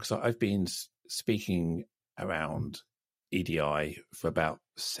now because I've been speaking around EDI for about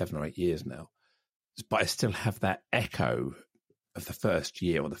 7 or 8 years now, but I still have that echo of the first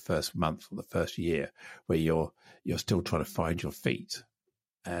year or the first month or the first year where you're still trying to find your feet.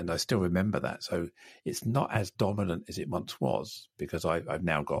 And I still remember that. So it's not as dominant as it once was because I've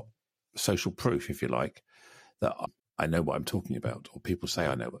now got social proof, if you like, that I know what I'm talking about, or people say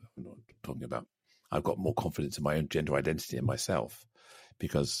I know what I'm talking about. I've got more confidence in my own gender identity and myself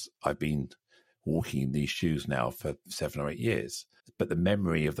because I've been walking in these shoes now for 7 or 8 years. But the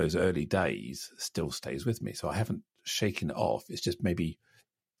memory of those early days still stays with me. So I haven't shaken it off. It's just maybe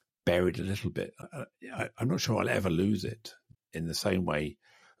buried a little bit. I'm not sure I'll ever lose it in the same way.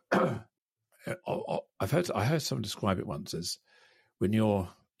 I heard someone describe it once as when you're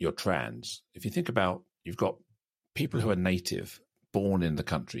trans, if you think about, you've got people who are native, born in the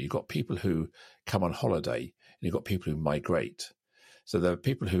country, you've got people who come on holiday, and you've got people who migrate. So there are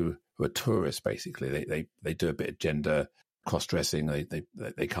people who are tourists, basically. They do a bit of gender cross-dressing.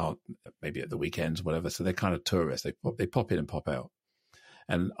 They can't, maybe at the weekends, whatever. So they're kind of tourists. They pop in and pop out.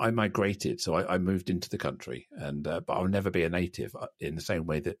 And I migrated, so I moved into the country, and but I'll never be a native in the same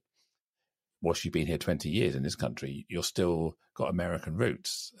way that once you've been here 20 years in this country, you're still got American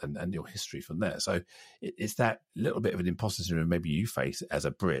roots and your history from there. So it's that little bit of an imposter syndrome maybe you face as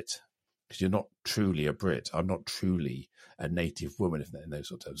a Brit, because you're not truly a Brit. I'm not truly a native woman in those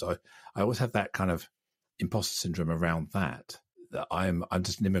sort of terms. I always have that kind of imposter syndrome around that I'm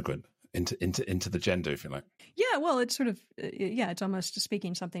just an immigrant into the gender, if you like. Yeah, well, it's sort of, it's almost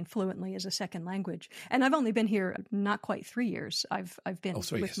speaking something fluently as a second language. And I've only been here not quite 3 years. I've been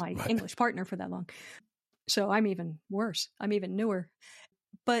with my English partner for that long. So I'm even worse. I'm even newer.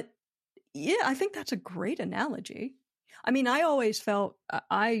 But yeah, I think that's a great analogy. I mean, I always felt,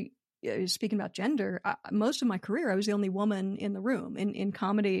 speaking about gender, most of my career, I was the only woman in the room. In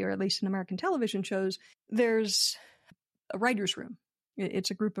comedy, or at least in American television shows, there's a writer's room.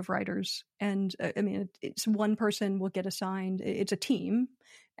 It's a group of writers, and it's one person will get assigned. It's a team,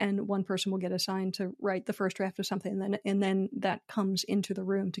 and one person will get assigned to write the first draft of something, and then that comes into the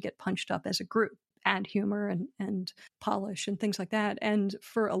room to get punched up as a group, add humor and polish and things like that. And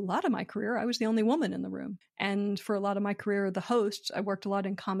for a lot of my career, I was the only woman in the room. And for a lot of my career, the hosts, I worked a lot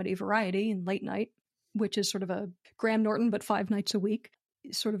in comedy variety and late night, which is sort of a Graham Norton, but 5 nights a week,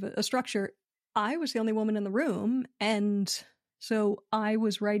 sort of a structure. I was the only woman in the room, and so I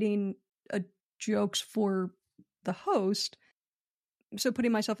was writing jokes for the host, so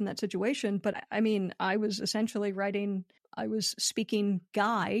putting myself in that situation. But I mean, I was essentially I was speaking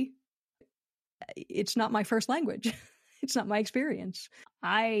Guy. It's not my first language. It's not my experience.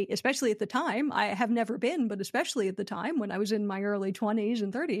 Especially at the time, I have never been, but especially at the time when I was in my early 20s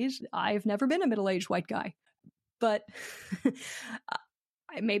and 30s, I've never been a middle-aged white guy. But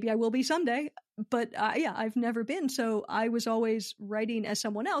maybe I will be someday. But I've never been. So I was always writing as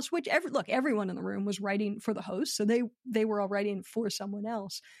someone else, which everyone in the room was writing for the host. So they were all writing for someone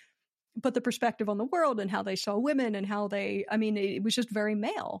else. But the perspective on the world and how they saw women and how it was just very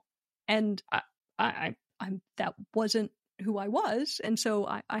male. And that wasn't who I was. And so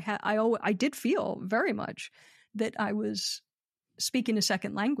I did feel very much that I was speaking a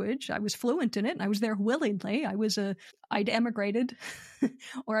second language. I was fluent in it, and I was there willingly. I'd emigrated,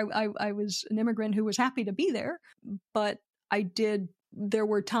 or I was an immigrant who was happy to be there. But there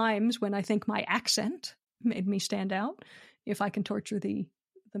were times when I think my accent made me stand out, if I can torture the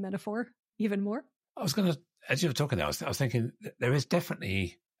metaphor even more. As you were talking there, I was thinking there is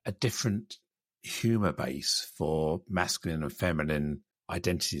definitely a different humor base for masculine and feminine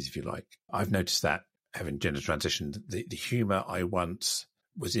identities, if you like. I've noticed that, having gender transitioned, the humor I once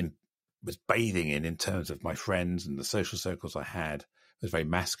was bathing in terms of my friends and the social circles I had, was very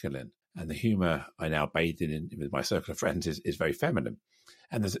masculine. And the humor I now bathe in with my circle of friends is very feminine.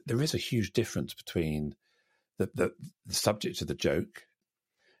 And there is a huge difference between the subject of the joke,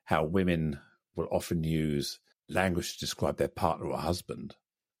 how women will often use language to describe their partner or husband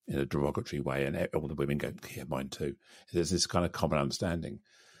in a derogatory way, and all the women go, yeah, mine too. There's this kind of common understanding.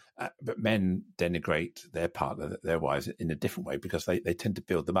 But men denigrate their partner, their wives, in a different way because they tend to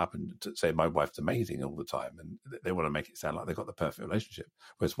build them up and to say, my wife's amazing all the time. And they want to make it sound like they've got the perfect relationship.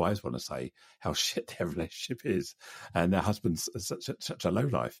 Whereas wives want to say how shit their relationship is and their husband's such a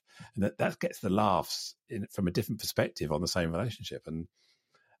lowlife. And that gets the laughs from a different perspective on the same relationship. And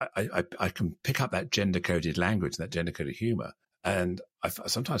I can pick up that gender-coded language, that gender-coded humour. And I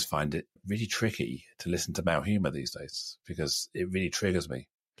sometimes find it really tricky to listen to male humour these days because it really triggers me.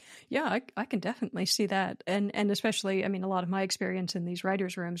 Yeah, I can definitely see that. And especially, I mean, a lot of my experience in these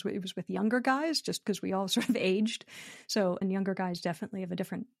writers' rooms, it was with younger guys, just because we all sort of aged. So, and younger guys definitely have a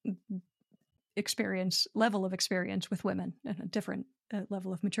different level of experience with women and a different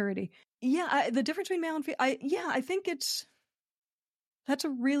level of maturity. Yeah, the difference between male and female, I think that's a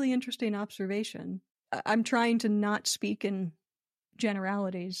really interesting observation. I'm trying to not speak in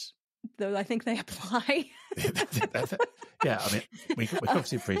generalities, though I think they apply. Yeah, I mean, we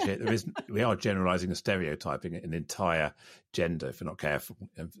obviously appreciate we are generalising and stereotyping an entire gender if we're not careful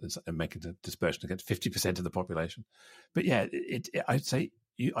and making a dispersion against 50% of the population. But yeah, I'd say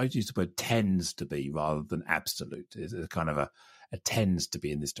I'd use the word tends to be rather than absolute. It's a kind of a tends to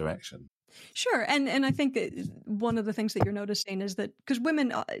be in this direction. Sure, and I think one of the things that you're noticing is that because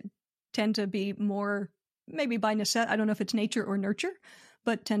women tend to be more, maybe by necessity, I don't know if it's nature or nurture,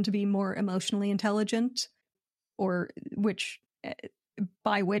 but tend to be more emotionally intelligent, or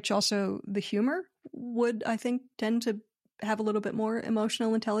by which also the humor would, I think, tend to have a little bit more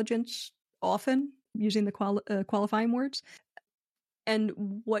emotional intelligence often, using the qualifying words. And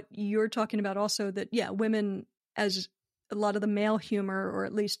what you're talking about also, that, yeah, women, as a lot of the male humor, or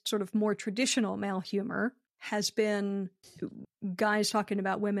at least sort of more traditional male humor, has been guys talking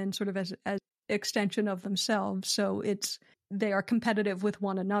about women sort of as extension of themselves. So they are competitive with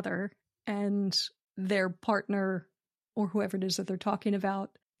one another, and their partner or whoever it is that they're talking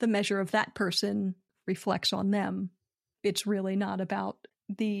about, the measure of that person reflects on them. It's really not about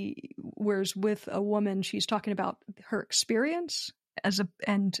whereas with a woman, she's talking about her experience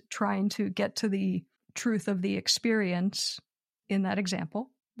and trying to get to the truth of the experience in that example.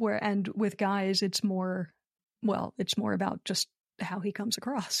 And with guys, it's more about just how he comes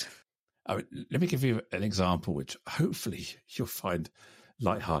across. Let me give you an example, which hopefully you'll find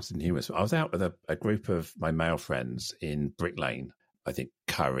lighthearted and humorous. I was out with a group of my male friends in Brick Lane, I think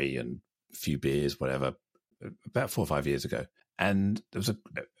curry and a few beers, whatever, about 4 or 5 years ago. And there was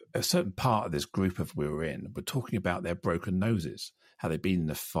a certain part of this group we were in were talking about their broken noses, how they'd been in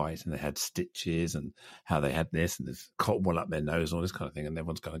a fight and they had stitches and how they had this and this cotton wool up their nose and all this kind of thing. And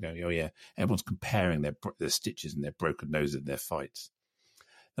everyone's kind of going, oh yeah, everyone's comparing their stitches and their broken noses in their fights.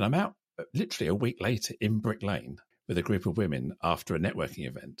 And I'm out literally a week later in Brick Lane with a group of women after a networking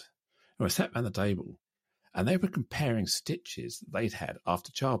event. And we sat around the table and they were comparing stitches that they'd had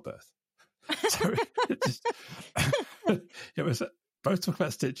after childbirth. So it was both talking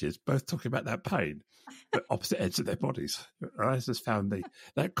about stitches, both talking about that pain, but opposite ends of their bodies. I just found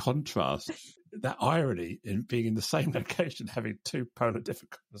that contrast, that irony in being in the same location, having two polar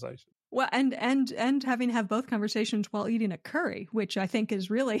different conversations. Well, and having to have both conversations while eating a curry, which I think is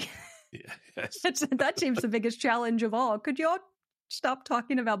really that seems the biggest challenge of all. Could you all stop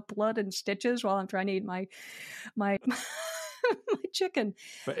talking about blood and stitches while I'm trying to eat my my chicken?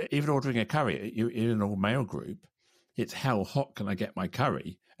 But even ordering a curry, you're in an all-male group, it's how hot can I get my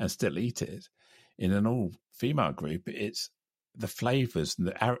curry and still eat it? In an all-female group, it's the flavors and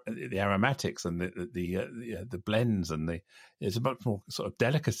the aromatics and the blends, and there's a much more sort of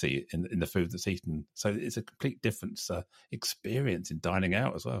delicacy in the food that's eaten. So it's a complete different experience in dining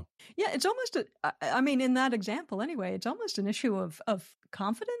out as well. Yeah, it's almost in that example anyway, it's almost an issue of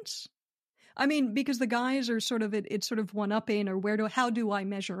confidence. I mean, because the guys are sort of it's sort of one-upping, or how do I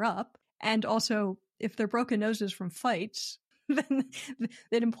measure up? And also, if they're broken noses from fights, then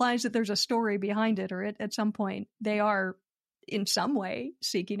it implies that there's a story behind it, or at some point they are in some way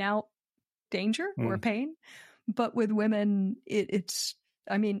seeking out danger or pain. But with women, it's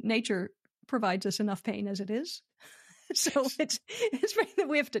nature provides us enough pain as it is. So it's something that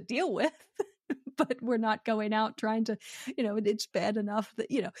we have to deal with, but we're not going out trying to, it's bad enough that,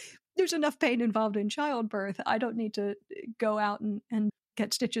 there's enough pain involved in childbirth. I don't need to go out and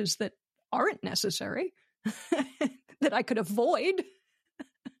get stitches that aren't necessary, that I could avoid.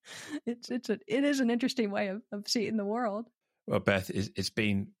 It is an interesting way of seeing the world. Well, Beth, it's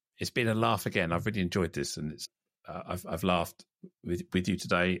been a laugh again. I've really enjoyed this, and I've laughed with you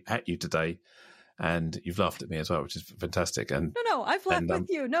today, at you today, And you've laughed at me as well, which is fantastic. And No, I've laughed with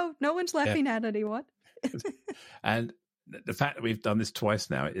you. No one's laughing at anyone. And the fact that we've done this twice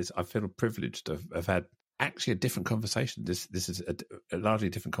now is I feel privileged to have had actually a different conversation. This is a largely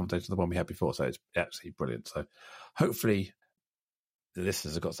different conversation than the one we had before. So it's absolutely brilliant. So hopefully the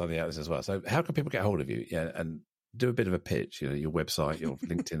listeners have got something out of this as well. So how can people get hold of you? Yeah, and do a bit of a pitch, your website, your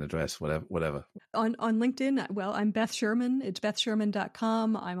LinkedIn address, whatever. On LinkedIn, well, I'm Beth Sherman. It's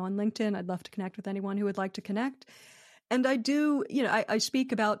bethsherman.com. I'm on LinkedIn. I'd love to connect with anyone who would like to connect. And I do, I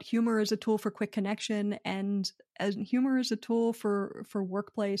speak about humor as a tool for quick connection, and as humor as a tool for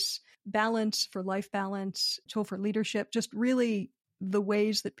workplace balance, for life balance, tool for leadership, just really the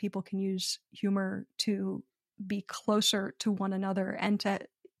ways that people can use humor to be closer to one another and to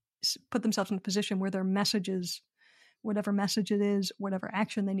put themselves in a position where their messages, whatever message it is, whatever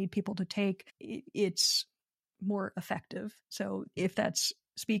action they need people to take, it's more effective. So if that's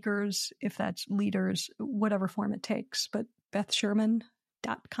speakers, if that's leaders, whatever form it takes, but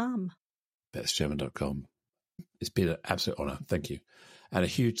bethsherman.com. bethsherman.com. It's been an absolute honor. Thank you. And a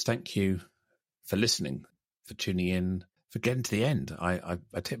huge thank you for listening, for tuning in, for getting to the end. I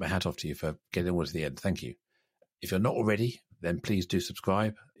take my hat off to you for getting all to the end. Thank you. If you're not already, then please do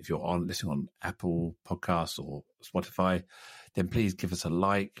subscribe. If you're listening on Apple Podcasts or Spotify, then please give us a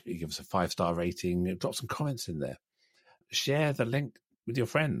like, give us a 5-star rating, drop some comments in there. Share the link with your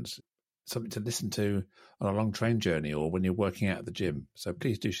friends, something to listen to on a long train journey or when you're working out at the gym. So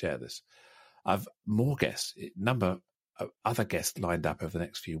please do share this. I've more guests, number of other guests lined up over the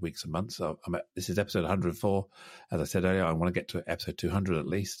next few weeks and months. This is episode 104. As I said earlier, I want to get to episode 200 at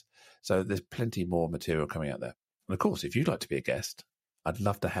least. So there's plenty more material coming out there. And of course, if you'd like to be a guest, I'd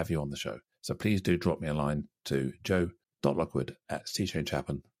love to have you on the show. So please do drop me a line to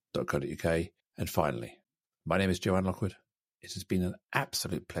joe.lockwood@seachangehappen.co.uk. And finally, my name is Joanne Lockwood. It has been an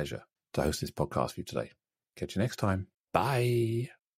absolute pleasure to host this podcast for you today. Catch you next time. Bye.